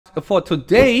for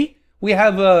today, we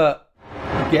have a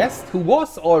guest who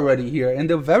was already here in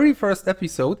the very first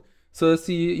episode. So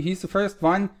he's the first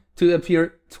one to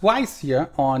appear twice here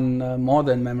on More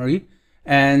Than Memory.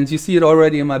 And you see it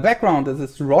already in my background. This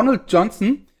is Ronald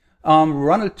Johnson.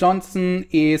 Ronald Johnson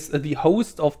is the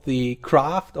host of the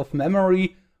Craft of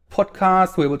Memory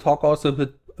podcast. We will talk also a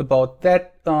bit about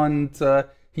that. And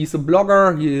he's a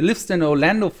blogger. He lives in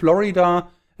Orlando, Florida.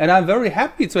 And I'm very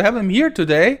happy to have him here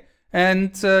today.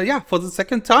 And yeah, for the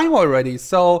second time already.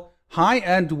 So hi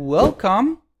and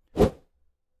welcome,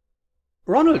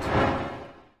 Ronald.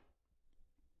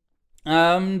 Do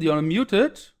you want to mute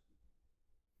it?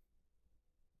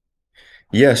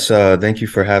 Yes, thank you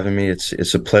for having me.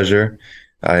 It's a pleasure.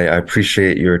 I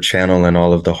appreciate your channel and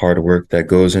all of the hard work that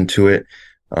goes into it,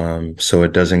 so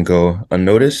it doesn't go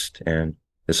unnoticed, and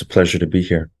it's a pleasure to be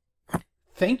here.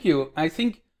 Thank you. I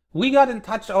think we got in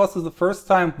touch also the first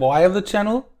time via the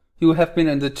channel. You have been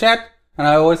in the chat, and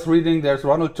I was reading there's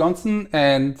Ronald Johnson,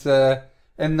 and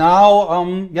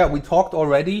now yeah, we talked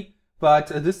already, but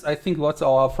this I think was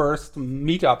our first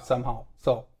meetup somehow.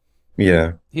 So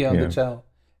Yeah, here on yeah. the channel.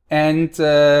 And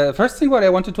first thing what I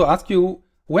wanted to ask you,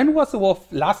 when was the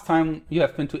last time you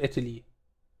have been to Italy?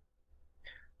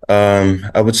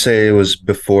 I would say it was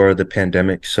before the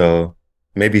pandemic, so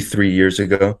maybe 3 years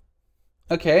ago.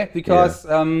 Okay, because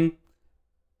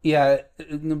yeah,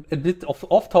 a bit of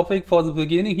off topic for the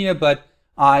beginning here, but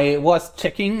I was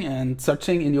checking and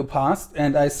searching in your past,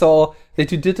 and I saw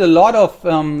that you did a lot of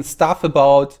stuff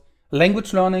about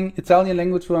language learning, Italian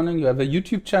language learning. You have a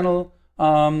YouTube channel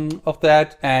of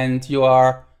that, and you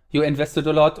invested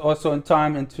a lot also in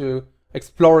time into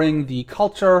exploring the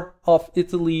culture of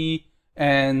Italy,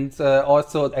 and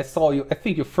also I saw you. I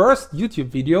think your first YouTube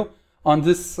video on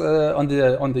this on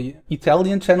the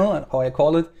Italian channel, how I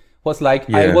call it, was like,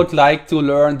 I Yeah, would like to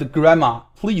learn the grammar.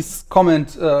 Please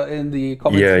comment in the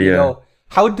comments yeah, yeah. below.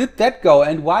 How did that go,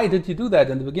 and why did you do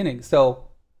that in the beginning? So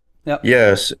yeah.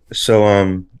 Yes. So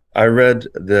I read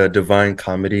the Divine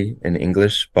Comedy in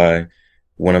English by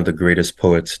one of the greatest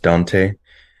poets, Dante,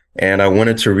 and I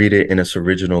wanted to read it in its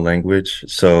original language.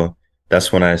 So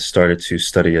that's when I started to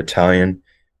study Italian.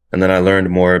 And then I learned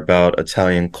more about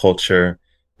Italian culture,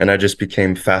 and I just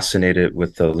became fascinated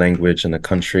with the language and the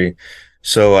country.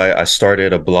 So I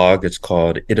started a blog. It's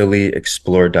called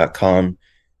ItalyExplored.com,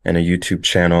 and a YouTube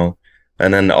channel.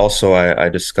 And then also I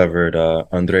discovered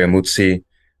Andrea Muzzi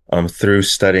through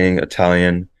studying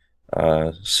Italian.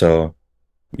 So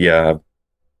yeah,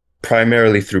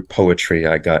 primarily through poetry,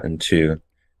 I got into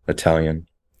Italian.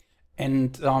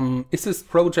 And is this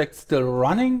project still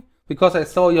running? Because I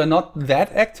saw you're not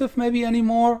that active maybe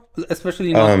anymore,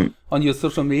 especially not Um, on your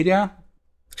social media.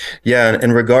 yeah,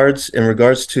 in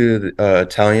regards to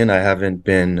Italian, I haven't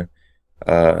been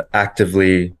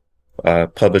actively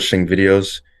publishing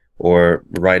videos or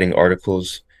writing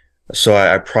articles. So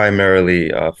I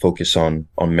primarily focus on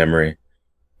memory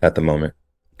at the moment.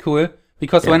 Cool.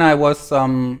 Because Yeah. when I was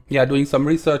yeah, doing some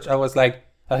research, I was like,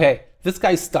 okay, this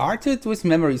guy started with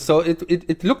memory. So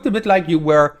it looked a bit like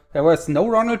there was no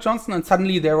Ronald Johnson, and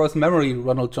suddenly there was memory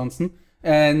Ronald Johnson.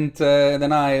 And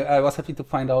then I was happy to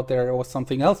find out there was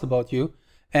something else about you.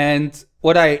 And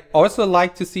what I also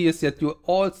like to see is that you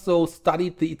also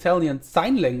studied the Italian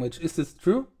sign language. Is this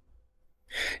true?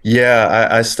 Yeah,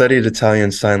 I studied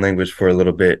Italian Sign Language for a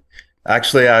little bit.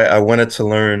 Actually, I wanted to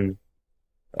learn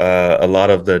a lot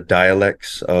of the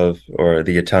dialects or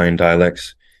the Italian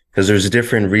dialects, because there's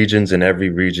different regions and every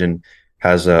region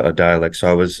has a dialect.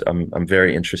 So I'm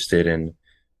very interested in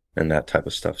that type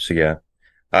of stuff. So yeah,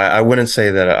 I wouldn't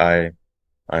say that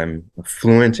I'm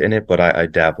fluent in it, but I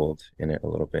dabbled in it a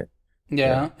little bit.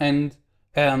 Yeah. Yeah,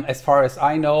 and as far as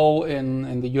I know,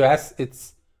 in the US,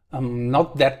 it's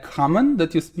not that common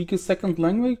that you speak a second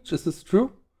language. Is this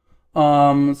true?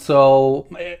 So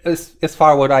as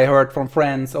far what I heard from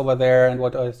friends over there and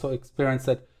what I saw experienced,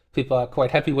 that people are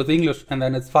quite happy with English, and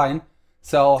then it's fine.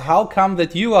 So how come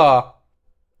that you are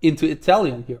into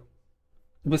Italian here,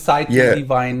 beside the Yeah,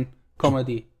 Divine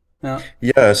Comedy? Yeah.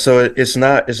 yeah. So it's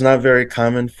not very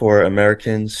common for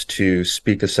Americans to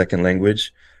speak a second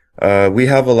language. We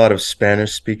have a lot of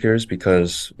Spanish speakers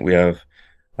because we have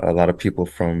a lot of people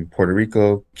from Puerto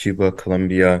Rico, Cuba,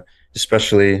 Colombia,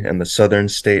 especially in the southern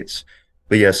states.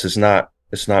 But yes, it's not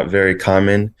very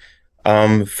common.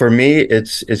 For me,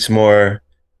 it's more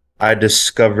I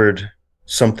discovered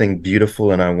something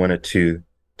beautiful and I wanted to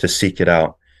seek it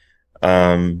out.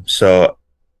 So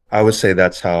I would say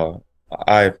that's how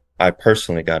I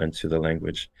personally got into the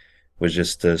language, was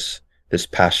just this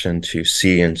passion to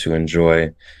see and to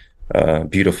enjoy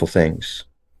beautiful things.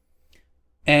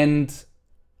 And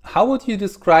how would you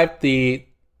describe the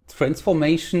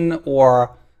transformation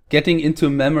or getting into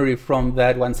memory from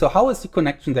that one. So how is the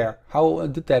connection there? How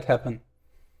did that happen?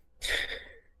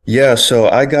 Yeah, so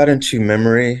I got into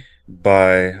memory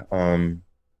by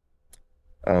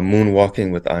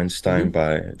Moonwalking with Einstein Hmm.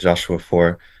 by Joshua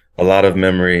Foer. A lot of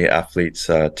memory athletes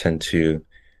tend to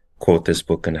quote this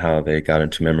book and how they got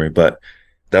into memory, but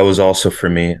that was also for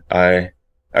me. I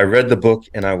read the book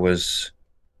and I was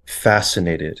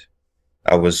fascinated.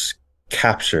 I was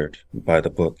captured by the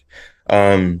book.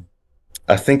 Um,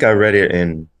 I think I read it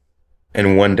in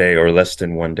one day or less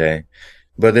than one day.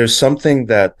 But there's something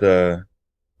that the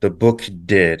book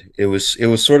did. It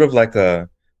was sort of like a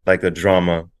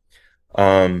drama.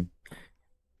 Um,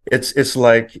 it's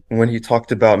like when he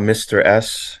talked about Mr.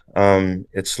 S,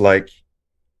 it's like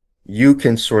you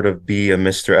can sort of be a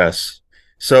Mr. S.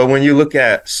 So when you look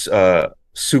at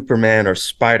Superman or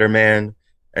Spider-Man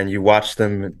and you watch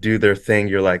them do their thing,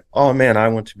 you're like, oh man, I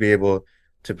want to be able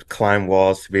to climb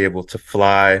walls, to be able to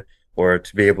fly, or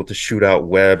to be able to shoot out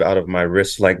web out of my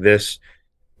wrist like this.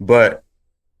 But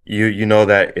you know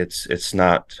that it's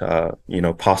not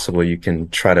possible. You can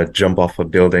try to jump off a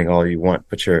building all you want,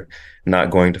 but you're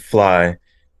not going to fly.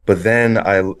 But then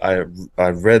I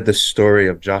read the story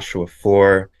of Joshua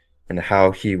Foer and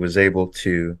how he was able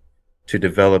to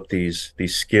develop these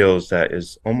skills that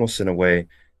is almost in a way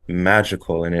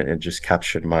magical, and it just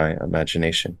captured my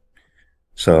imagination.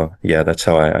 So yeah, that's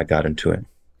how I got into it.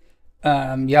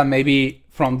 Yeah, maybe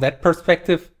from that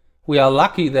perspective, we are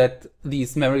lucky that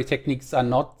these memory techniques are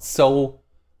not so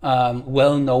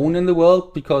well known in the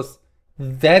world, because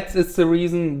that is the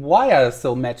reason why they are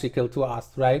so magical to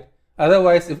us, right?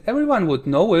 Otherwise, if everyone would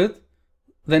know it,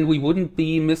 then we wouldn't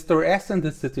be Mr. S in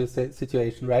this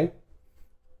situation, right?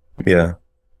 Yeah,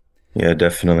 yeah,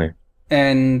 definitely.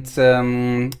 And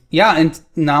yeah, and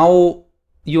now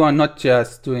you are not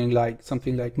just doing like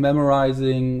something like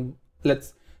memorizing.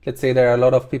 Let's say there are a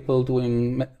lot of people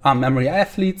doing memory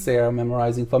athletes. They are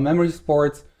memorizing for memory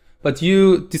sports, but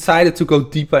you decided to go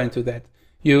deeper into that.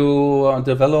 You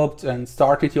developed and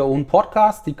started your own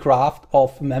podcast, The Craft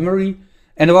of Memory.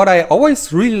 And what I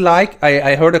always really like,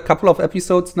 I heard a couple of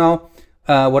episodes now.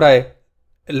 What I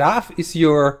love is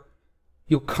your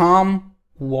calm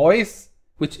voice,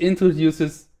 which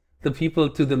introduces the people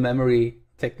to the memory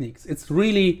techniques. It's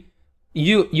really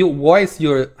your voice,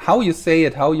 your how you say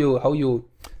it, how you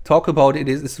talk about it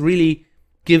is really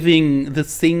giving the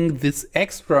thing this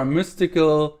extra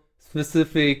mystical,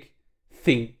 specific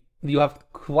thing. You have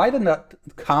quite a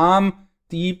calm,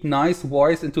 deep, nice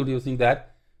voice introducing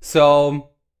that.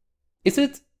 So is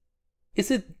it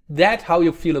that how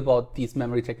you feel about these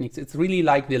memory techniques? It's really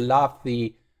like the love,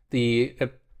 the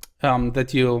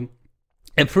that you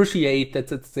appreciate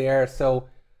that it's there. So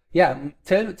yeah,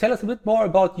 tell us a bit more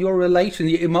about your relation,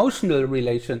 the emotional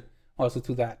relation also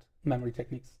to that memory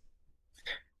techniques.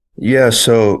 Yeah,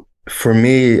 so for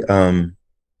me,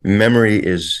 memory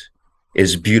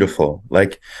is beautiful.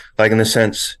 Like in the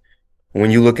sense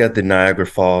when you look at the Niagara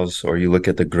Falls, or you look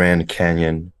at the Grand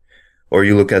Canyon, or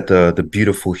you look at the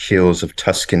beautiful hills of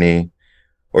Tuscany,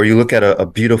 or you look at a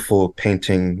beautiful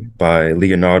painting by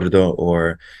Leonardo,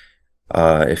 or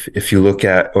if you look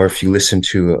at or if you listen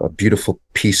to a beautiful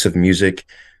piece of music,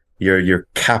 you're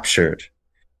captured.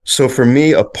 So for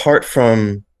me, apart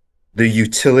from the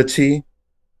utility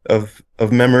of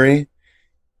memory,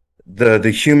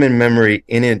 the human memory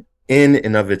in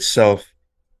and of itself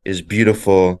is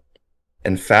beautiful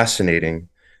and fascinating.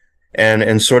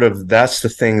 And sort of that's the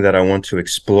thing that I want to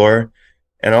explore,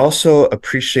 and also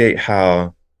appreciate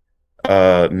how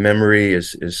memory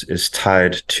is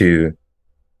tied to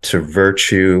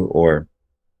virtue,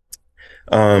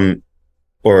 um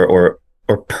or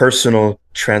personal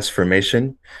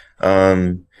transformation.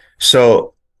 Um,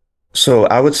 so so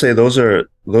I would say those are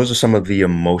some of the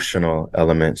emotional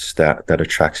elements that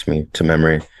attracts me to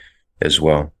memory as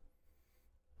well.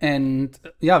 And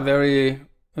yeah, very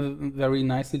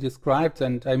nicely described.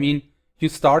 And I mean, you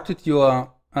started your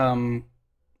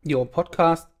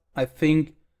podcast, I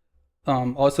think,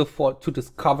 also for to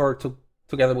discover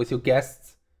together with your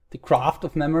guests the craft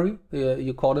of memory.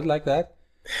 You called it like that.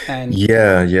 And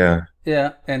Yeah, yeah.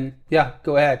 yeah, and yeah,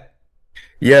 go ahead.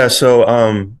 Yeah, so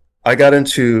I got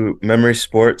into memory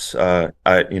sports. I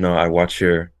watch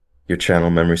your channel,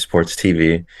 Memory Sports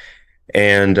TV,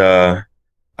 and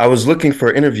I was looking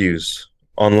for interviews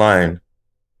online,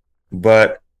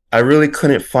 but I really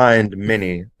couldn't find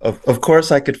many. Of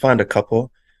course, I could find a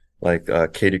couple, like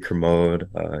Katie Kermode,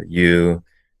 you,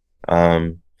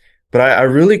 um, but I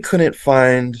really couldn't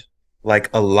find like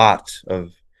a lot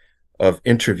of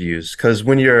interviews, because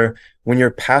when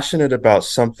you're passionate about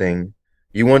something,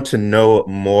 you want to know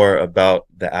more about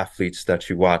the athletes that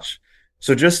you watch.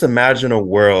 So just imagine a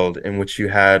world in which you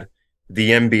had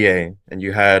the NBA and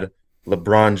you had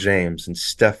LeBron James and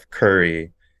Steph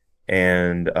Curry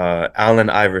and Allen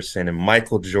Iverson and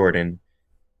Michael Jordan,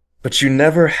 but you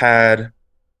never had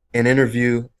an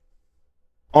interview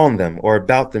on them or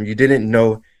about them. You didn't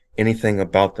know anything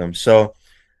about them. So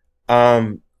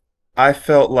um, I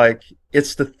felt like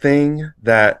it's the thing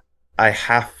that I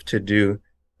have to do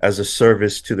as a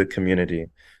service to the community.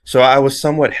 So I was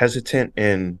somewhat hesitant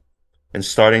in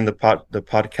starting the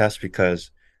podcast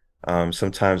because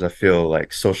sometimes I feel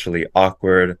like socially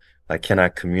awkward. Like, can I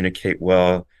communicate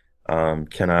well?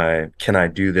 Can I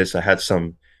do this? I had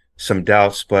some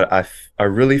doubts, but I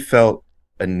really felt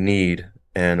a need,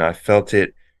 and I felt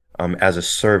it as a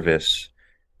service,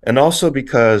 and also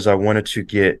because I wanted to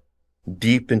get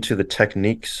deep into the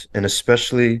techniques, and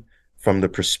especially from the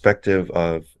perspective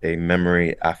of a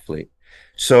memory athlete.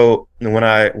 So when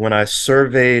I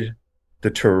surveyed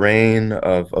the terrain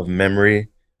of memory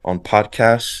on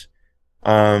podcasts,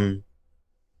 um,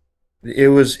 it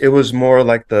was more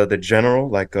like the general,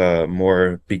 like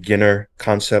more beginner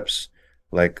concepts,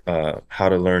 like how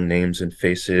to learn names and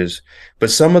faces.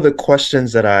 But some of the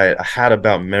questions that I had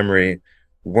about memory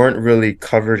weren't really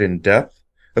covered in depth.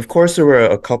 Of course, there were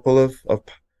a couple of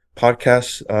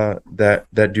podcasts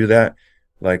that do that,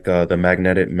 like the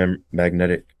magnetic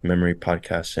memory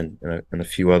podcast and a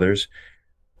few others.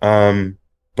 Um,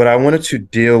 but I wanted to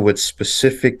deal with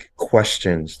specific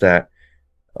questions that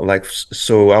like,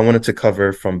 so I wanted to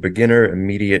cover from beginner,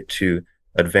 immediate to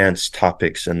advanced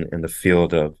topics in the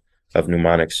field of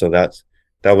mnemonics. So that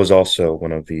was also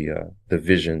one of the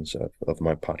visions of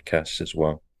my podcast as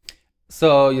well.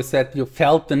 So you said you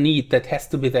felt the need that has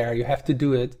to be there. You have to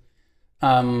do it.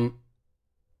 Um,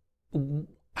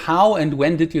 how and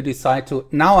when did you decide to?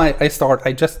 Now I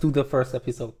just do the first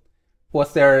episode.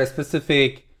 Was there a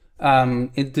specific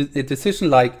a decision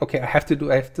like, okay, I have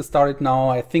to start it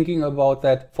now? I'm thinking about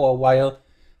that for a while.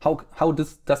 How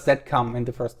does that come in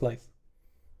the first place?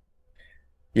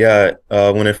 Yeah,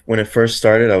 when it first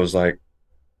started, I was like,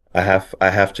 I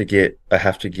have to get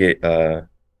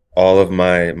all of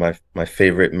my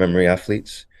favorite memory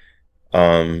athletes.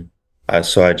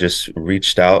 So I just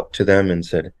reached out to them and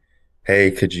said,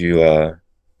 "Hey, could you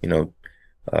you know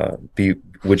be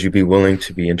would you be willing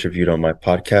to be interviewed on my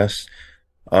podcast?"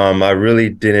 I really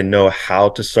didn't know how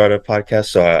to start a podcast,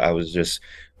 so I was just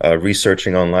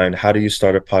researching online. How do you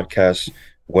start a podcast?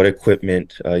 What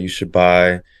equipment you should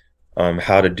buy?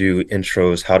 How to do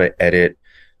intros, how to edit.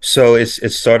 So it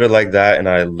started like that, and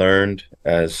I learned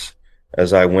as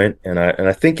I went, and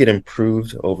I think it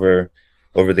improved over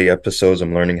the episodes.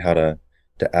 I'm learning how to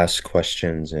ask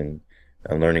questions and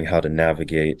learning how to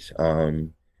navigate.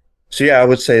 So yeah, I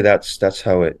would say that's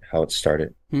how it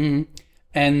started. Mm-hmm.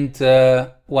 And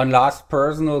one last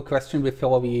personal question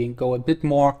before we go a bit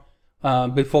more,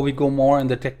 before we go more in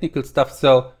the technical stuff.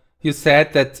 So you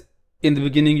said that in the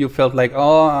beginning you felt like,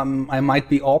 oh, I might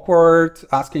be awkward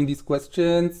asking these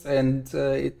questions and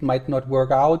it might not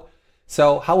work out.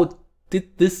 So how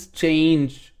did this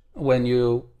change when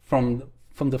you, from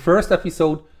the first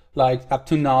episode, like up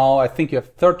to now? I think you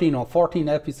have 13 or 14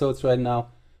 episodes right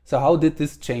now. So how did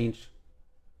this change?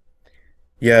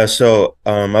 Yeah, so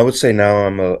I would say now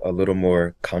I'm a little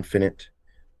more confident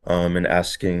in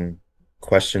asking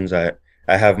questions. I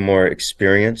have more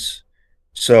experience.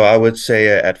 So I would say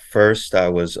at first I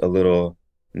was a little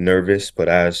nervous, but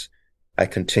as I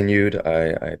continued,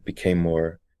 I became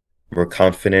more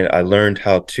confident. I learned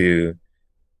how to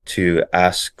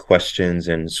ask questions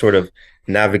and sort of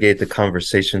navigate the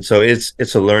conversation. So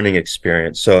it's a learning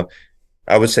experience. So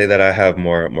I would say that I have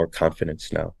more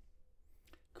confidence now.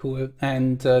 Cool.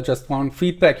 And just one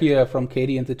feedback here from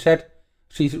Katie in the chat.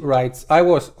 She writes, I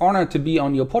was honored to be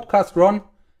on your podcast, Ron.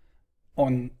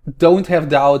 On Don't Have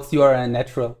Doubts, you are a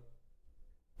natural.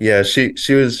 Yeah, she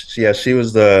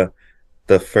was the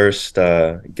first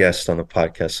guest on the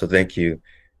podcast. So thank you,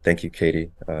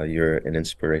 Katie. You're an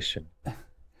inspiration.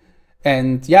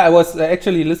 And yeah, I was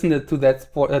actually listening to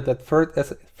that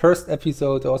first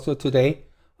episode also today,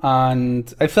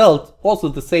 and I felt also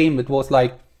the same. It was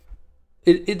like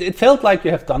it felt like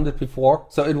you have done it before,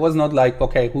 so it was not like,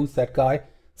 okay, who's that guy?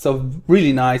 So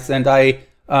really nice, and I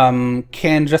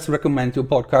can just recommend your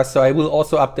podcast. So I will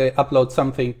also upload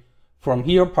something from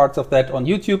here, parts of that on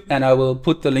YouTube, and I will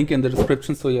put the link in the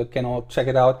description so you can all check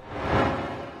it out.